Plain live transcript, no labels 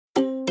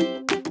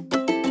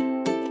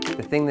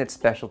The thing that's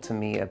special to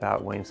me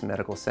about Williamson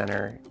Medical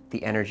Center,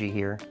 the energy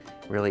here,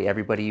 really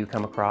everybody you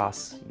come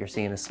across, you're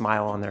seeing a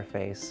smile on their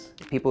face.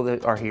 The people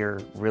that are here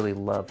really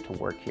love to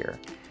work here,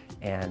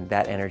 and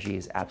that energy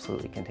is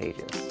absolutely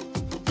contagious.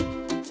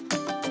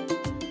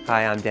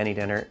 Hi, I'm Denny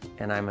Dehnert,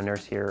 and I'm a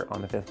nurse here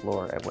on the 5th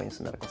floor at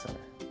Williamson Medical Center.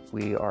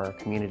 We are a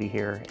community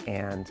here,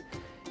 and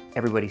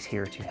everybody's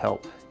here to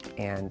help,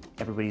 and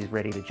everybody's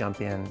ready to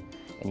jump in,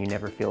 and you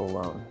never feel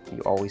alone. You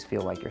always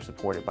feel like you're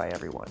supported by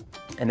everyone.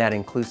 And that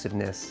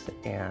inclusiveness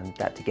and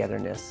that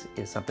togetherness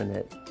is something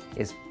that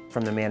is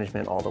from the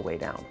management all the way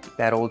down.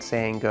 That old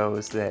saying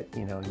goes that,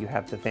 you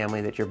have the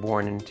family that you're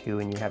born into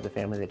and you have the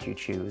family that you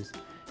choose.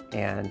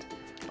 And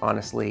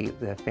honestly,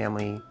 the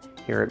family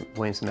here at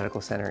Williamson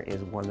Medical Center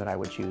is one that I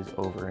would choose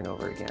over and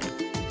over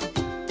again.